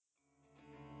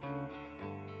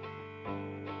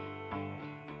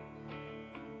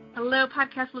Hello,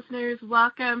 podcast listeners.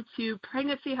 Welcome to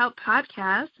Pregnancy Help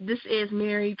Podcast. This is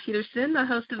Mary Peterson, the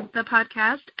host of the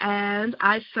podcast, and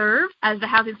I serve as the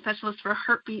housing specialist for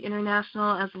Heartbeat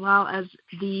International, as well as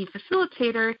the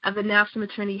facilitator of the National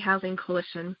Maternity Housing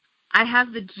Coalition. I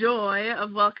have the joy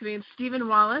of welcoming Stephen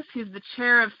Wallace, who's the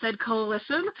chair of said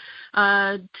coalition,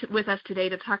 with us today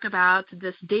to talk about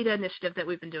this data initiative that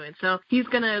we've been doing. So he's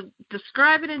going to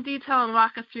describe it in detail and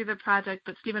walk us through the project.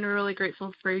 But Stephen, we're really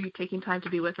grateful for you taking time to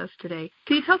be with us today.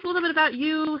 Can you tell us a little bit about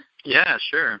you? Yeah,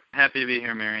 sure. Happy to be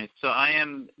here, Mary. So I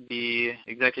am the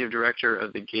executive director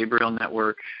of the Gabriel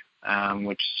Network,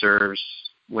 which serves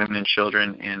women and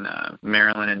children in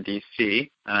Maryland and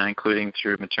D.C., including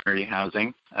through maternity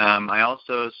housing. I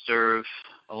also serve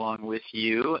along with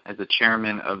you as the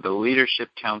chairman of the Leadership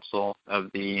Council of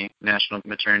the National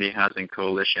Maternity Housing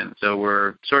Coalition. So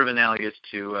we're sort of analogous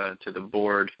to the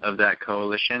board of that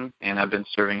coalition, and I've been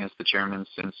serving as the chairman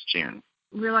since June.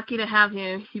 We're lucky to have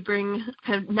you. You bring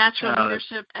kind of natural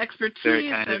leadership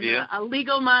expertise and a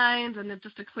legal mind and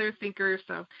just a clear thinker.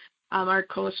 So our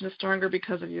coalition is stronger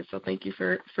because of you, so thank you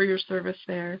for your service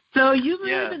there. So you've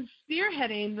really been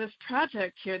spearheading this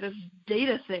project here, this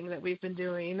data thing that we've been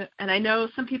doing, and I know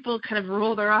some people kind of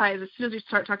roll their eyes as soon as we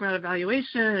start talking about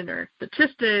evaluation or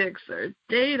statistics or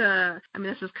data. I mean,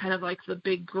 this is kind of like the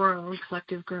big groan,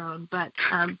 collective groan, but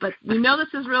we know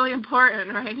this is really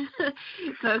important, right?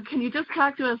 So can you just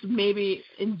talk to us maybe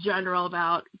in general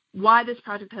about why this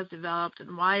project has developed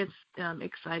and why it's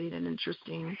exciting and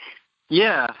interesting?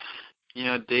 Yeah.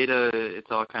 Data, it's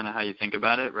all kind of how you think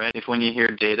about it, right? If when you hear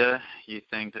data, you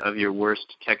think of your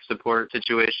worst tech support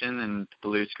situation and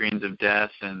blue screens of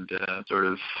death and sort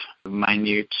of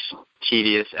minute,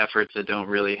 tedious efforts that don't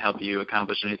really help you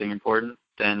accomplish anything important,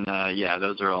 then,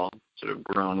 those are all sort of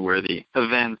groan-worthy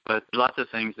events. But lots of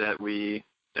things that we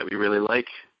really like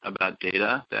about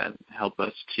data that help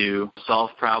us to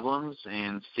solve problems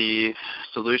and see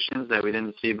solutions that we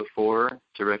didn't see before,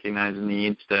 to recognize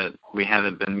needs that we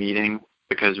haven't been meeting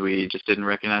because we just didn't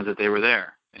recognize that they were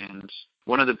there. And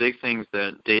one of the big things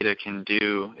that data can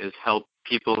do is help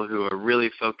people who are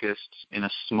really focused in a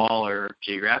smaller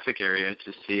geographic area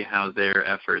to see how their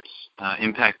efforts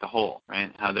impact the whole,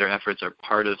 right? How their efforts are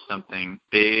part of something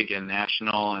big and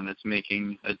national, and it's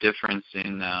making a difference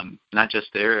in not just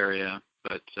their area,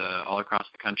 but all across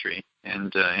the country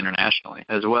and internationally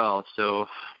as well. So,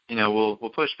 we'll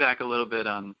push back a little bit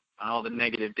on all the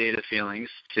negative data feelings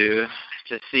to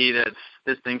see that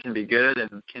this thing can be good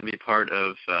and can be part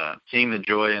of seeing the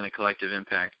joy and the collective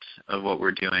impact of what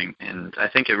we're doing. And I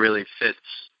think it really fits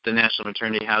the National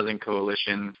Maternity Housing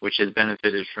Coalition, which has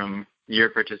benefited from your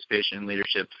participation and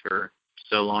leadership for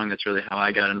so long. That's really how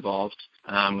I got involved,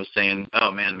 was saying, oh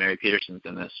man, Mary Peterson's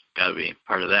in this, got to be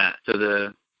part of that. So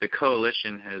the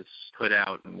coalition has put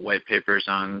out white papers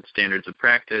on standards of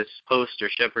practice, host or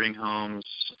shepherding homes,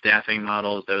 staffing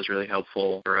models. That was really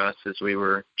helpful for us as we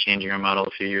were changing our model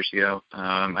a few years ago.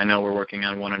 I know we're working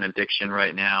on one on addiction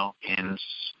right now, and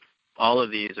all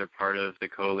of these are part of the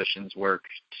coalition's work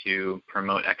to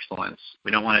promote excellence.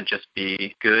 We don't want to just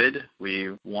be good.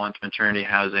 We want maternity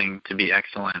housing to be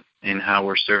excellent in how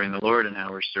we're serving the Lord and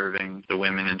how we're serving the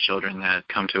women and children that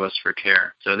come to us for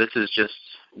care. So this is just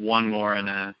one more in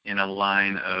a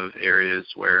line of areas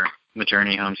where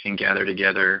maternity homes can gather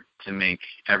together to make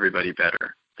everybody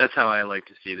better. That's how I like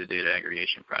to see the data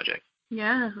aggregation project.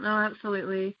 Yeah, no,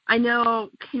 absolutely. I know,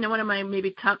 one of my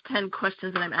maybe top 10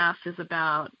 questions that I'm asked is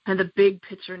about kind of the big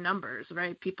picture numbers,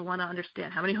 right? People want to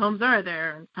understand how many homes are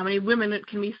there, and how many women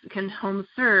can homes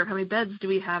serve, how many beds do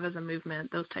we have as a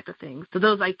movement, those type of things.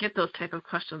 So I get those type of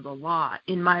questions a lot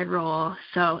in my role.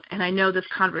 So, and I know this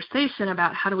conversation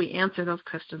about how do we answer those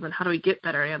questions and how do we get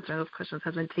better at answering those questions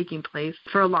has been taking place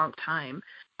for a long time.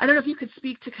 I don't know if you could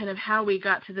speak to kind of how we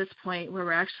got to this point where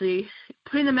we're actually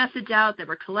putting the message out, that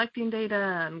we're collecting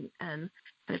data, and kind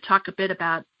of talk a bit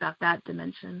about that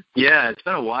dimension. Yeah, it's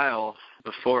been a while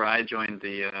before I joined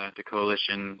the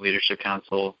Coalition Leadership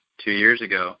Council 2 years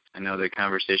ago. I know the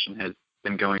conversation has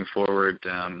been going forward.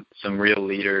 Some real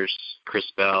leaders,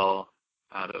 Chris Bell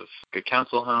out of Good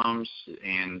Counsel Homes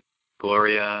and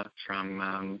Gloria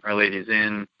from Our Lady's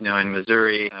Inn, in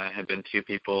Missouri, have been two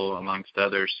people amongst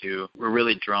others who were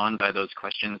really drawn by those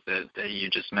questions that you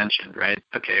just mentioned, right?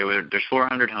 Okay, there's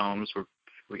 400 homes.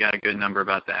 We got a good number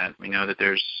about that. We know that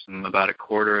there's about a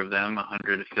quarter of them,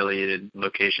 100 affiliated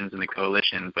locations in the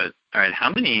coalition. But all right,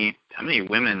 how many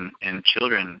women and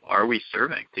children are we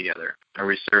serving together? Are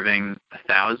we serving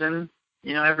 1,000?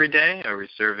 Every day? Are we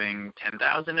serving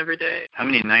 10,000 every day? How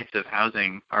many nights of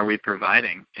housing are we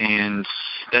providing? And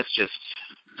that's just,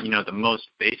 the most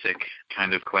basic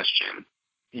kind of question.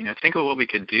 think of what we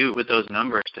could do with those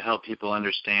numbers to help people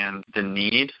understand the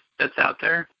need that's out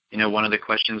there. One of the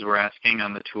questions we're asking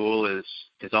on the tool is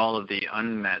all of the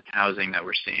unmet housing that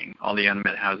we're seeing, all the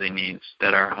unmet housing needs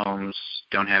that our homes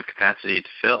don't have capacity to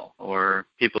fill, or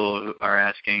people who are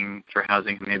asking for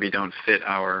housing who maybe don't fit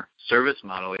our service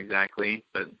model exactly.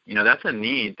 But, that's a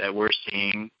need that we're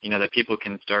seeing, that people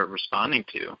can start responding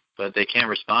to, but they can't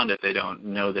respond if they don't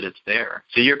know that it's there.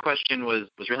 So your question was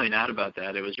really not about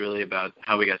that. It was really about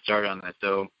how we got started on that.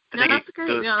 So that's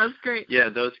great. That's great. Yeah,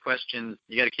 those questions,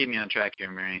 you got to keep me on track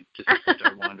here, Mary. Just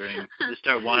start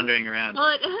wandering around.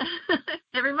 Well,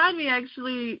 it reminded me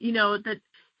actually,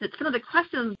 that some of the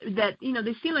questions that,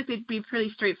 they seem like they'd be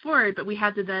pretty straightforward, but we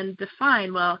had to then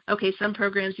define, well, okay, some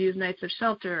programs use nights of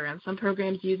shelter and some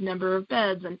programs use number of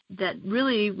beds, and that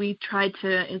really we tried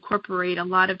to incorporate a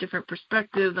lot of different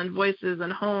perspectives and voices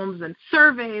and homes and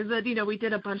surveys that, we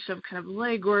did a bunch of kind of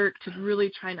legwork to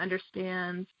really try and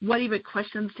understand what even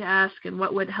questions to ask and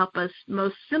what would help us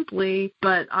most simply,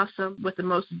 but also with the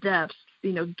most depth,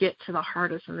 get to the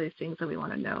heart of some of these things that we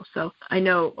want to know. So I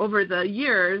know over the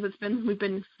years, we've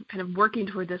been kind of working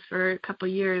toward this for a couple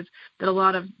of years, that a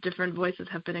lot of different voices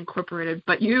have been incorporated,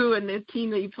 but you and the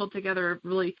team that you pulled together are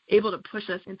really able to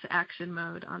push us into action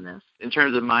mode on this. In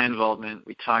terms of my involvement,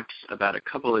 we talked about a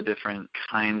couple of different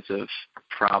kinds of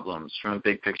problems from a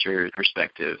big picture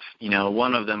perspective.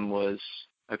 One of them was,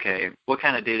 okay, what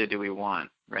kind of data do we want,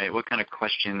 right? What kind of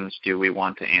questions do we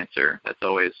want to answer? That's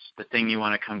always the thing you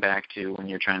want to come back to when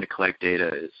you're trying to collect data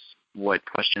is what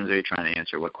questions are you trying to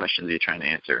answer? What questions are you trying to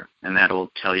answer? And that'll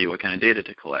tell you what kind of data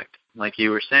to collect. Like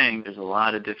you were saying, there's a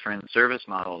lot of different service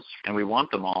models, and we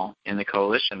want them all in the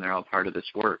coalition. They're all part of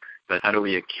this work. But how do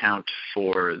we account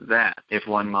for that? If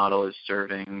one model is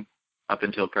serving up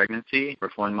until pregnancy, or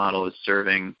if one model is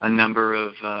serving a number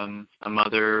of a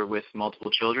mother with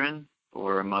multiple children,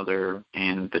 or a mother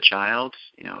and the child,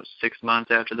 6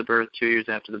 months after the birth, 2 years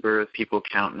after the birth. People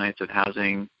count nights of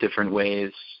housing different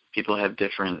ways. People have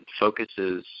different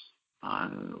focuses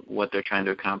on what they're trying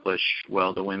to accomplish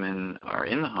while the women are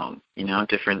in the home,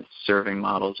 different serving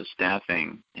models of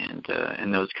staffing and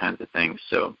those kinds of things.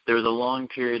 So there was a long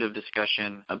period of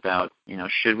discussion about,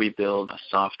 should we build a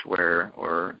software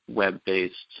or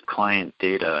web-based client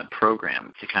data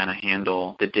program to kind of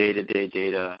handle the day-to-day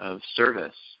data of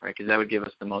service, right? Because that would give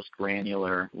us the most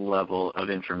granular level of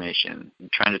information,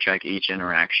 trying to track each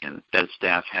interaction that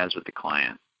staff has with the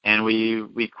client. And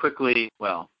we quickly,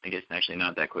 well, I guess actually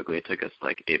not that quickly. It took us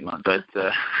like 8 months. But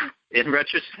in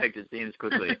retrospect, it seems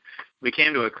quickly. We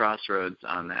came to a crossroads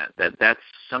on that. That's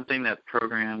something that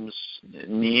programs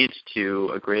need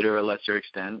to a greater or lesser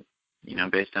extent,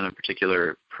 based on a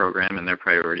particular program and their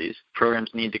priorities. Programs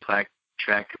need to track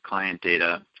client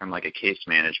data from like a case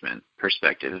management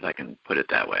perspective, if I can put it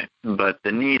that way. But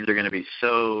the needs are going to be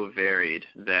so varied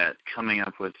that coming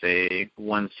up with a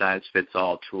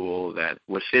one-size-fits-all tool that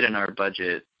would fit in our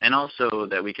budget and also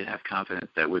that we could have confidence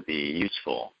that would be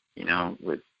useful,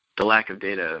 with the lack of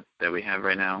data that we have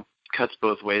right now, cuts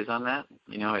both ways on that.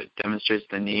 It demonstrates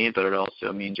the need, but it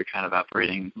also means you're kind of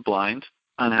operating blind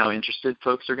on how interested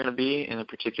folks are going to be in a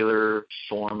particular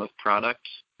form of product,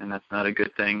 and that's not a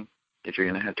good thing if you're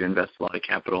going to have to invest a lot of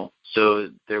capital. So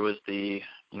there was the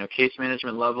case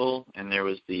management level, and there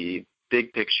was the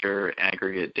big picture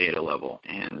aggregate data level.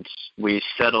 And we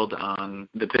settled on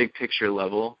the big picture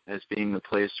level as being the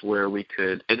place where we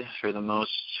could, for the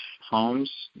most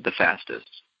homes, the fastest.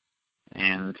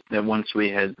 And then once we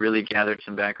had really gathered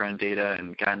some background data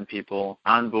and gotten people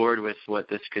on board with what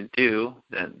this could do,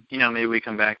 then, maybe we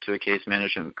come back to a case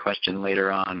management question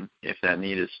later on if that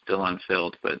need is still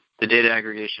unfilled. But the data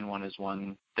aggregation one is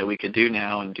one that we could do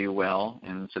now and do well,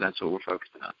 and so that's what we're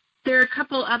focused on. There are a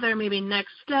couple other maybe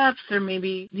next steps or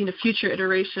maybe, future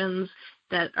iterations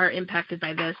that are impacted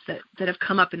by this that have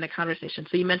come up in the conversation.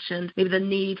 So you mentioned maybe the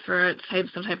need for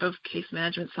some type of case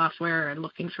management software and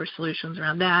looking for solutions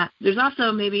around that. There's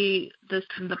also maybe this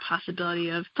kind of the possibility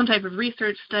of some type of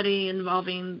research study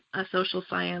involving a social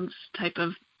science type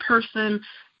of person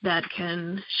that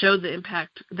can show the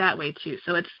impact that way too.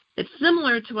 So it's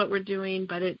similar to what we're doing,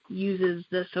 but it uses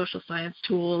the social science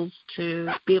tools to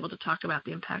be able to talk about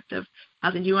the impact of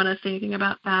housing. Do you want to say anything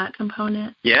about that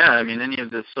component? Yeah, any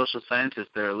of the social scientists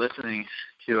that are listening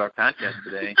to our podcast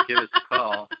today, give us a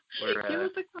call. Give us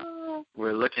a call.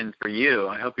 We're looking for you.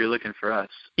 I hope you're looking for us.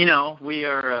 We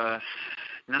are,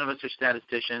 none of us are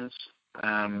statisticians.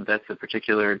 That's a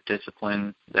particular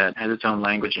discipline that has its own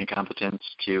language and competence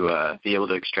to be able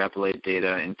to extrapolate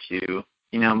data into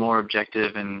more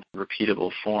objective and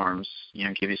repeatable forms,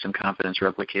 give you some confidence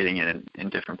replicating it in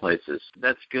different places.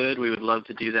 That's good. We would love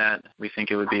to do that. We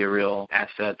think it would be a real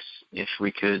asset if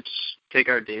we could take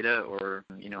our data or,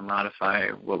 modify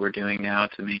what we're doing now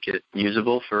to make it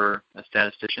usable for a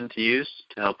statistician to use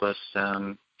to help us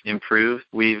improve.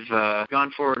 We've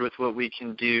gone forward with what we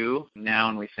can do now,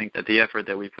 and we think that the effort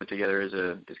that we put together is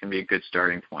going to be a good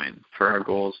starting point for our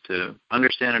goals to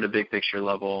understand at a big picture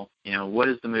level, what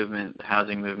is the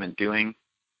housing movement doing?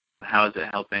 How is it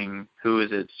helping? Who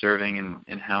is it serving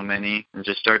and how many? And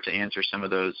just start to answer some of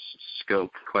those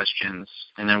scope questions.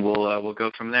 And then we'll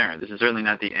go from there. This is certainly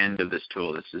not the end of this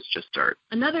tool. This is just start.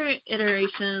 Another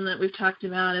iteration that we've talked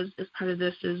about as part of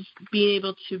this is being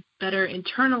able to better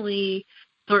internally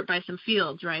sort by some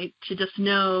fields, right? To just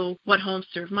know what homes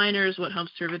serve minors, what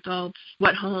homes serve adults,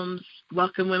 what homes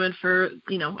welcome women for,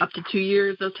 up to 2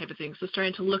 years, those type of things. So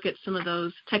starting to look at some of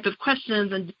those type of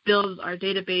questions and build our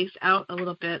database out a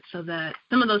little bit so that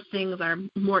some of those things are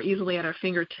more easily at our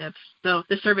fingertips. So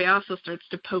the survey also starts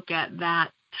to poke at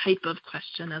that type of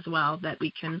question as well, that we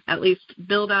can at least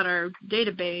build out our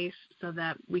database so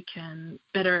that we can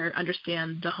better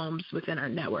understand the homes within our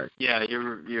network. Yeah,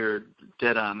 you're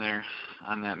dead on there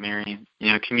on that, Mary.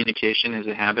 Communication is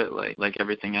a habit like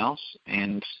everything else,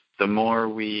 and the more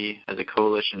we, as a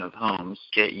coalition of homes,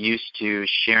 get used to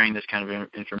sharing this kind of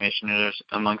information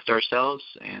amongst ourselves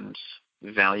and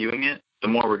valuing it, the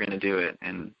more we're going to do it.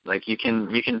 And you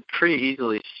can pretty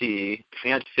easily see if we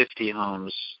had 50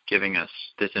 homes giving us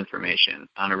this information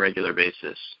on a regular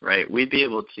basis, right? We'd be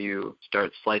able to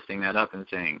start slicing that up and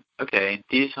saying, okay,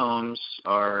 these homes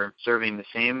are serving the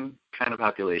same kind of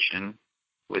population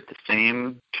with the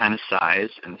same kind of size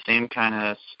and the same kind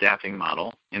of staffing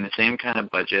model and the same kind of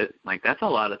budget. That's a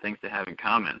lot of things to have in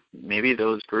common. Maybe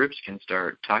those groups can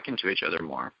start talking to each other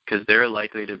more because they're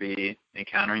likely to be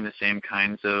encountering the same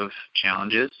kinds of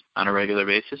challenges on a regular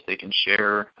basis. They can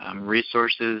share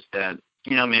resources that,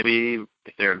 maybe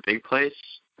if they're a big place,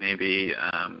 maybe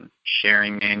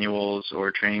sharing manuals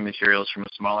or training materials from a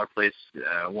smaller place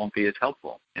won't be as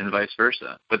helpful, and vice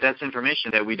versa. But that's information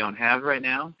that we don't have right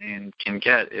now and can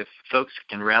get if folks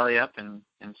can rally up and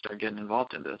start getting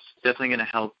involved in this. It's definitely going to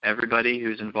help everybody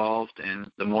who's involved, and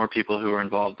the more people who are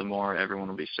involved, the more everyone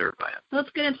will be served by it. Let's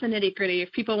get into the nitty-gritty.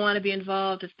 If people want to be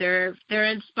involved, if they're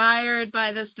inspired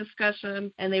by this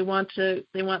discussion and they want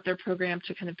their program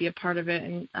to kind of be a part of it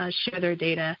and share their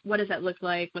data, what does that look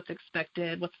like? What's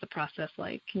expected? What's the process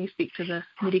like? Can you speak to the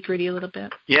nitty-gritty a little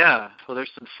bit? Yeah. Well,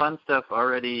 there's some fun stuff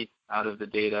already out of the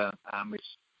data, which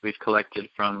we've collected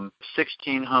from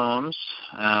 16 homes.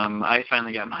 I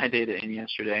finally got my data in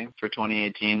yesterday for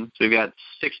 2018. So we've got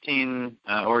 16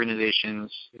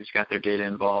 organizations who's got their data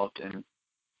involved, and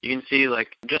you can see,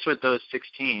 just with those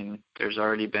 16, there's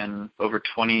already been over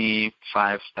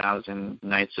 25,000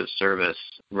 nights of service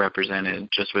represented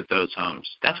just with those homes.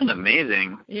 That's an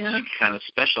amazing kind of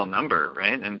special number,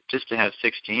 right? And just to have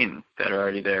 16 that are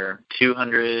already there,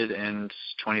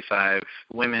 225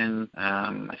 women,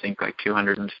 I think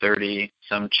 230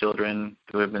 some children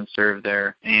who have been served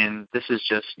there. And this is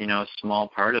just, a small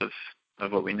part of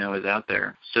what we know is out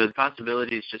there. So the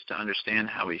possibility is just to understand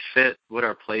how we fit, what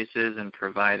our place is in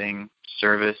providing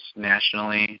service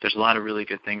nationally. There's a lot of really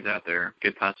good things out there,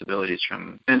 good possibilities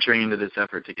from entering into this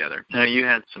effort together. Now, you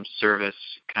had some service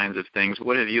kinds of things.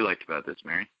 What have you liked about this,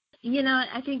 Mary?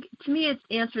 I think to me it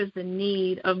answers the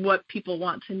need of what people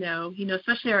want to know.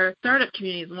 Especially our startup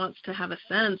communities wants to have a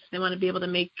sense. They want to be able to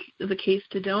make the case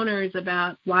to donors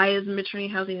about why is maternity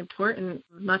housing important,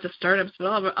 not just startups,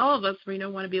 but all of us,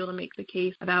 want to be able to make the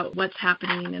case about what's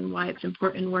happening and why it's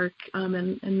important work,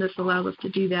 and this allows us to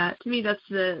do that. To me, that's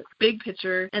the big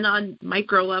picture. And on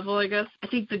micro level, I guess, I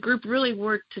think the group really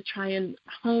worked to try and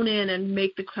hone in and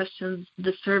make the questions,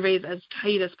 the surveys, as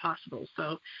tight as possible.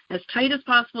 So as tight as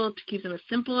possible to keep them as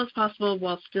simple as possible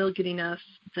while still getting us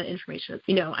the information.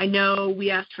 I know we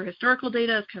asked for historical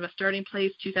data as kind of a starting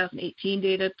place, 2018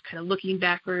 data, kind of looking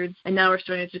backwards, and now we're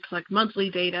starting to collect monthly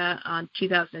data on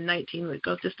 2019, which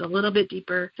goes just a little bit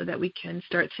deeper so that we can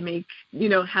start to make,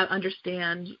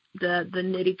 understand the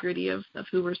nitty-gritty of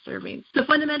who we're serving. So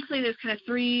fundamentally, there's kind of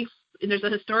three. There's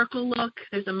a historical look,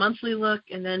 there's a monthly look,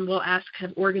 and then we'll ask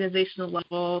kind of organizational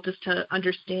level just to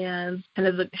understand kind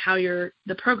of how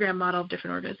the program model of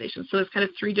different organizations. So there's kind of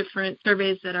three different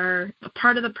surveys that are a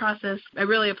part of the process. I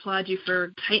really applaud you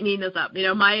for tightening those up.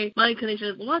 My inclination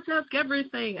is, let's ask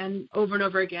everything, and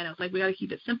over again, I was like, we got to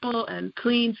keep it simple and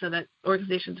clean so that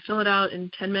organizations fill it out in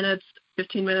 10 minutes,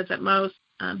 15 minutes at most.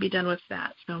 Be done with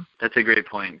that. So that's a great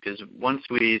point, because once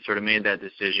we sort of made that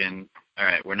decision, all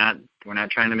right, we're not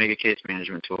trying to make a case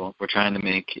management tool. We're trying to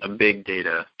make a big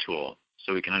data tool.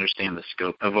 so we can understand the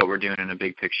scope of what we're doing in a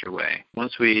big picture way.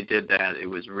 Once we did that, it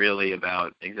was really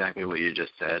about exactly what you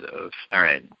just said of, all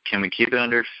right, can we keep it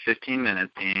under 15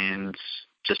 minutes and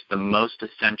just the most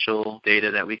essential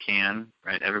data that we can,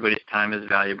 right? Everybody's time is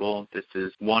valuable. This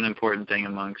is one important thing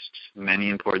amongst many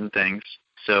important things.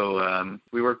 So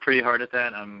we worked pretty hard at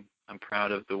that. I'm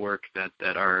proud of the work that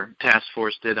our task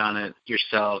force did on it,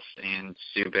 yourself and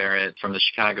Sue Barrett from the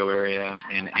Chicago area,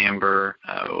 and Amber.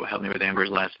 Help me with Amber's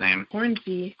last name.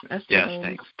 Hornsby.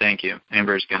 Yes, thank you.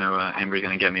 Amber's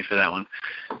gonna get me for that one.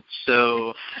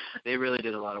 So they really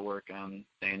did a lot of work on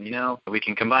saying, we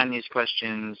can combine these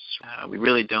questions. We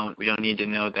don't need to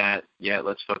know that yet.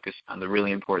 Let's focus on the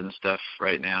really important stuff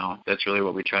right now. That's really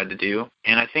what we tried to do.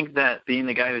 And I think that being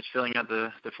the guy who's filling out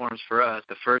the forms for us,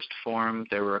 the first form,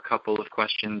 there were a couple of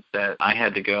questions that I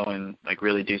had to go and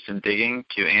really do some digging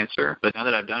to answer. But now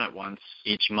that I've done it once,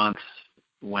 each month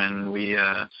when we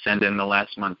send in the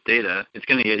last month's data, it's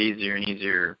going to get easier and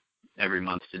easier every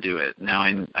month to do it. Now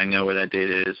I know where that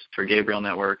data is for Gabriel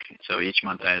Network, so each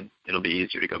month it'll be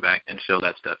easier to go back and fill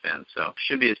that stuff in. So it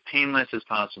should be as painless as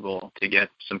possible to get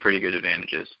some pretty good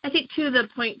advantages. I think, too, the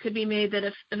point could be made that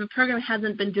if a program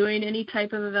hasn't been doing any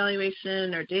type of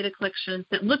evaluation or data collection,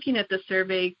 that looking at the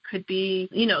survey could be,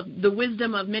 the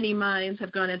wisdom of many minds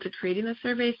have gone into creating the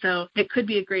survey, so it could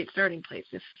be a great starting place.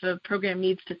 If the program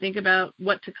needs to think about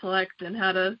what to collect and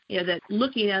how to, that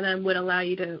looking at them would allow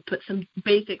you to put some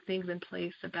basic things in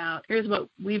place about, here's what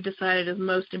we've decided is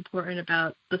most important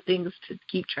about the things to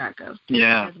keep track of.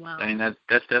 Yeah, as well. I mean, that's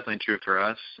definitely true for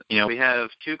us. We have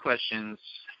 2 questions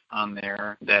on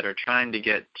there that are trying to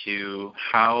get to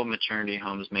how maternity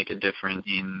homes make a difference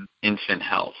in infant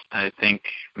health. I think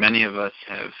many of us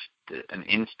have an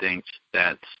instinct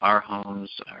that our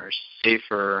homes are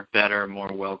safer, better,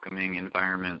 more welcoming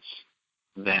environments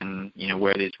than,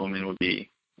 where these women would be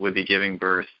giving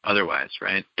birth otherwise,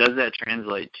 right? Does that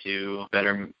translate to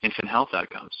better infant health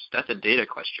outcomes? That's a data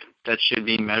question. That should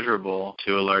be measurable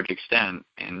to a large extent,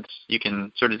 and you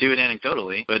can sort of do it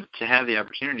anecdotally, but to have the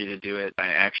opportunity to do it by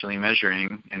actually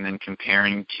measuring and then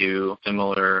comparing to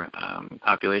similar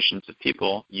populations of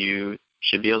people, you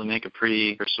should be able to make a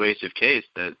pretty persuasive case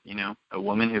that, a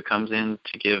woman who comes in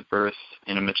to give birth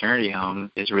in a maternity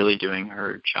home is really doing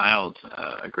her child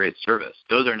a great service.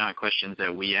 Those are not questions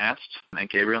that we asked at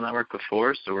Gabriel Network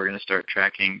before, so we're going to start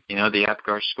tracking, the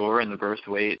APGAR score and the birth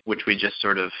weight, which we just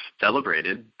sort of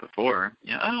celebrated before.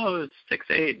 It's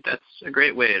 6'8", that's a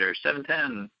great weight, or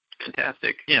 7'10",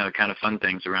 fantastic. Kind of fun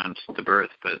things around the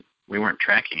birth, but we weren't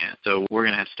tracking it. So we're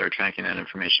going to have to start tracking that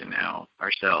information now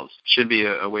ourselves. Should be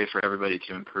a way for everybody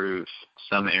to improve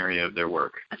some area of their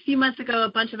work. A few months ago,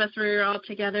 a bunch of us were all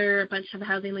together, a bunch of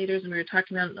housing leaders, and we were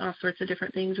talking about all sorts of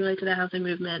different things related to the housing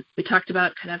movement. We talked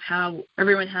about kind of how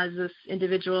everyone has this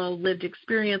individual lived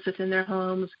experience within their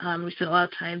homes. We spent a lot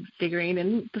of time figuring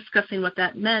and discussing what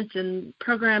that meant and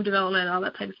program development, all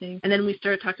that type of thing. And then we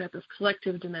started talking about this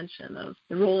collective dimension of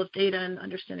the role of data and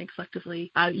understanding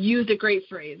collectively. Used a great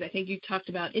phrase. I think you talked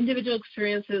about individual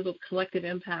experiences with collective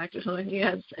impact or something.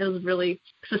 Yes, it was really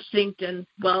succinct and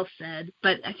well said.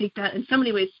 But I think that in so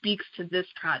many ways speaks to this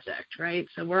project, right?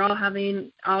 So we're all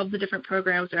having all of the different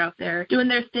programs are out there doing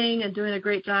their thing and doing a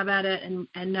great job at it,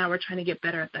 and now we're trying to get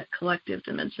better at that collective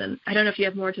dimension. I don't know if you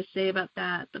have more to say about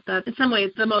that, but that in some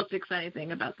ways the most exciting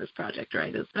thing about this project,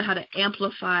 right, is how to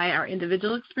amplify our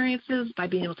individual experiences by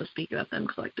being able to speak about them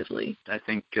collectively. I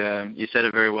think you said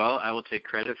it very well. I will take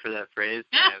credit for that phrase.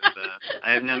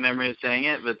 I have no memory of saying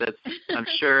it, but I'm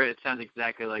sure it sounds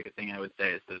exactly like a thing I would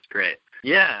say, so it's great.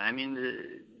 Yeah, I mean,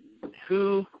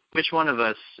 which one of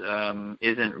us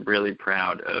isn't really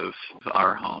proud of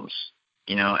our homes?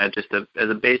 At just as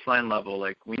a baseline level,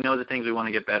 like we know the things we want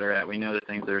to get better at, we know the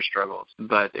things that are struggles,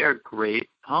 but they are great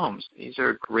homes. These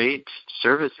are great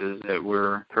services that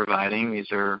we're providing.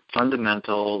 These are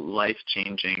fundamental,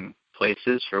 life-changing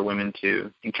places for women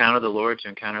to encounter the Lord, to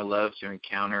encounter love, to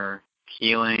encounter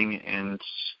healing and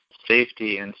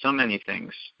safety and so many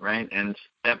things, right? And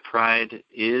that pride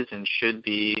is and should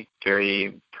be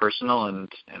very personal and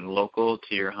local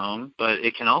to your home, but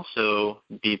it can also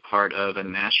be part of a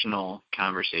national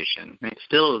conversation. I mean,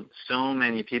 still so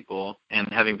many people, and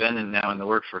having been now in the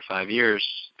work for 5 years,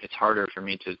 it's harder for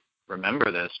me to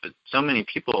remember this, but so many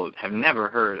people have never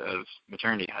heard of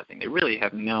maternity housing. They really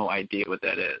have no idea what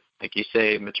that is. Like you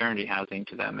say maternity housing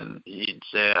to them and you'd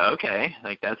say, okay,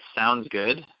 like that sounds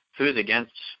good. Who's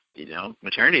against,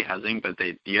 maternity housing, but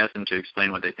you ask them to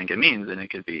explain what they think it means, and it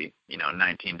could be,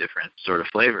 19 different sort of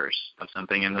flavors of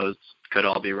something, and those could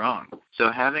all be wrong.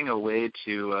 So having a way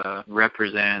to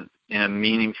represent in a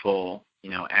meaningful,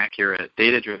 accurate,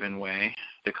 data-driven way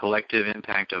the collective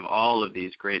impact of all of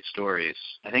these great stories,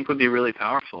 I think would be really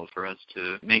powerful for us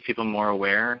to make people more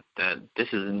aware that this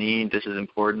is a need, this is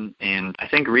important. And I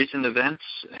think recent events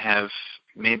have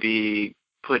maybe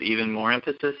put even more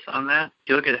emphasis on that.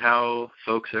 You look at how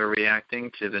folks are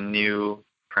reacting to the new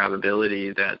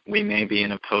probability that we may be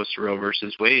in a post-Roe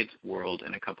versus Wade world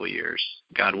in a couple of years,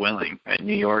 God willing. Right?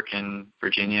 New York and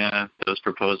Virginia, those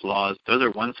proposed laws, those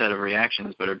are one set of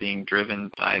reactions, but are being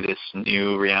driven by this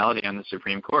new reality on the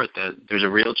Supreme Court that there's a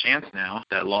real chance now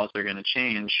that laws are going to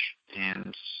change,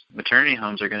 and maternity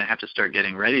homes are going to have to start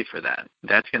getting ready for that.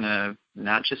 That's going to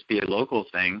not just be a local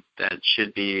thing, that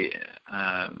should be,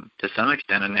 to some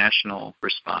extent, a national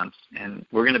response. And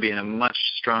we're going to be in a much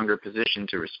stronger position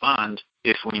to respond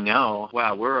if we know,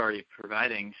 wow, we're already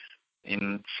providing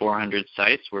in 400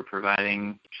 sites, we're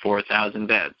providing 4,000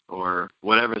 beds, or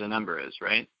whatever the number is,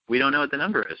 right? We don't know what the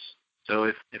number is. So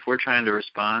if we're trying to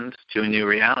respond to a new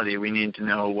reality, we need to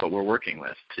know what we're working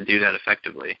with to do that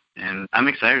effectively. And I'm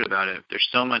excited about it. There's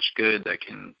so much good that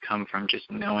can come from just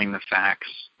knowing the facts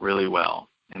really well.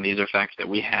 And these are facts that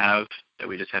we have that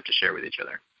we just have to share with each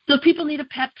other. So if people need a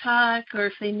pep talk, or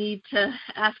if they need to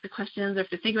ask the questions, or if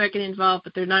they're thinking about getting involved,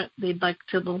 but they'd like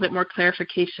to a little bit more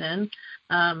clarification,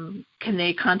 can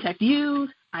they contact you?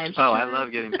 I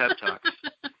love getting pep talks.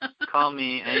 Call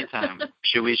me anytime.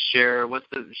 Should we share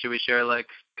like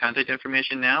contact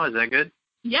information now? Is that good?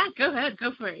 Yeah, go ahead.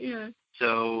 Go for it. Yeah.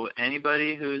 So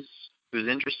anybody who's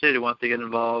interested, who wants to get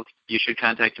involved, you should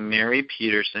contact Mary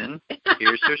Peterson.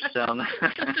 Here's her cell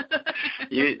number.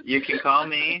 You can call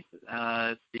me,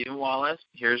 Stephen Wallace.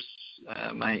 Here's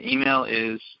my email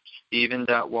is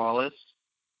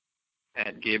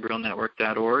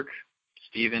stephen.wallace@gabrielnetwork.org.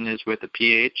 Stephen is with a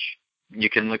PH. You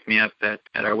can look me up at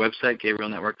our website,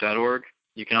 gabrielnetwork.org.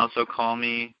 You can also call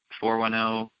me,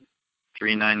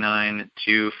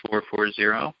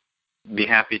 410-399-2440. Be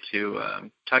happy to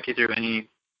talk you through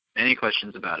any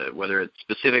questions about it, whether it's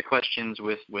specific questions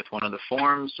with one of the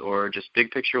forms or just big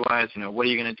picture-wise. What are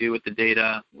you going to do with the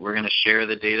data? We're going to share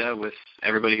the data with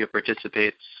everybody who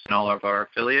participates in all of our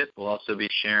affiliates. We'll also be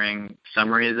sharing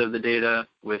summaries of the data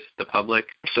with the public.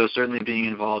 So certainly being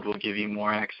involved will give you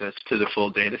more access to the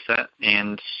full data set.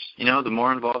 And, the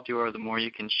more involved you are, the more you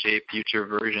can shape future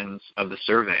versions of the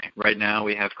survey. Right now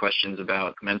we have questions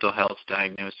about mental health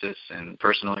diagnosis and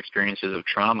personal experiences of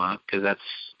trauma, because that's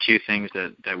two things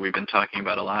that we've been talking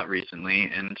about a lot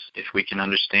recently. And if we can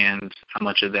understand how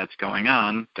much of that's going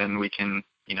on, then we can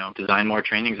design more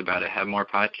trainings about it, have more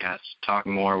podcasts, talk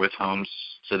more with homes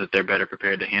so that they're better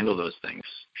prepared to handle those things.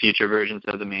 Future versions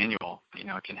of the manual,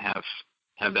 can have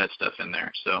that stuff in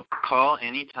there. So call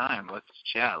anytime. Let's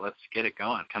chat. Let's get it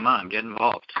going. Come on, get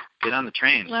involved. Get on the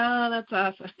train. Well, that's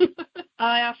awesome.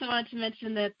 I also wanted to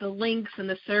mention that the links and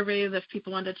the surveys, if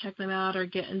people want to check them out or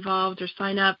get involved or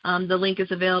sign up, the link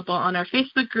is available on our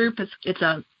Facebook group. It's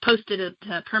posted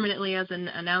permanently as an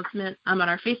announcement on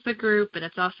our Facebook group, and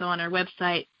it's also on our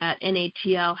website at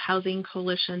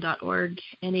natlhousingcoalition.org,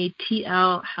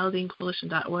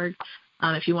 natlhousingcoalition.org.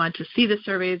 If you want to see the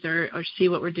surveys or see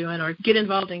what we're doing or get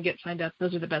involved and get signed up,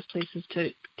 those are the best places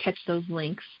to catch those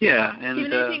links. Yeah. And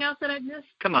anything else that I've missed?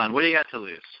 Come on, what do you got to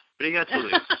lose? 15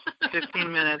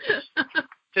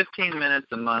 minutes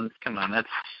a month. Come on, that's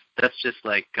just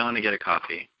like going to get a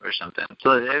coffee or something.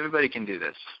 So everybody can do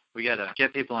this. We got to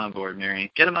get people on board,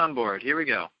 Mary. Get them on board. Here we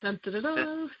go.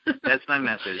 That's my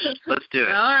message. Let's do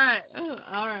it.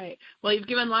 All right. Well, you've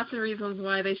given lots of reasons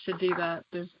why they should do that.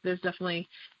 There's definitely,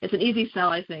 it's an easy sell,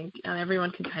 I think.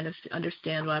 Everyone can kind of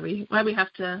understand why we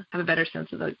have to have a better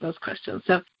sense of those questions.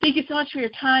 So thank you so much for your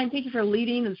time. Thank you for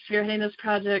leading and spearheading this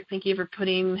project. Thank you for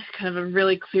putting kind of a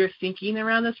really clear thinking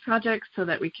around this project so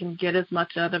that we can get as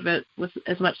much out of it with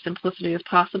as much simplicity as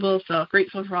possible. So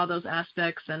grateful for all those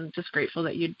aspects, and just grateful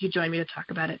that you joined me to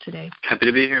talk about it today. Happy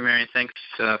to be here, Mary. Thanks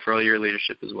for all your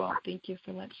leadership as well. Thank you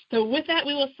so much. So with that,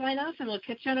 we will sign off, and we'll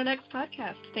catch you on our next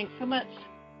podcast. Thanks so much.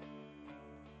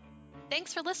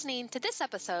 Thanks for listening to this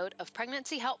episode of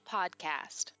Pregnancy Help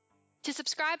Podcast. To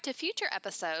subscribe to future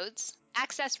episodes,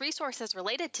 access resources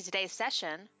related to today's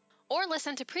session, or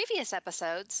listen to previous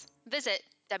episodes, visit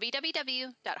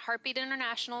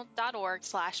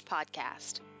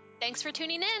www.heartbeatinternational.org/podcast. Thanks for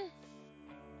tuning in.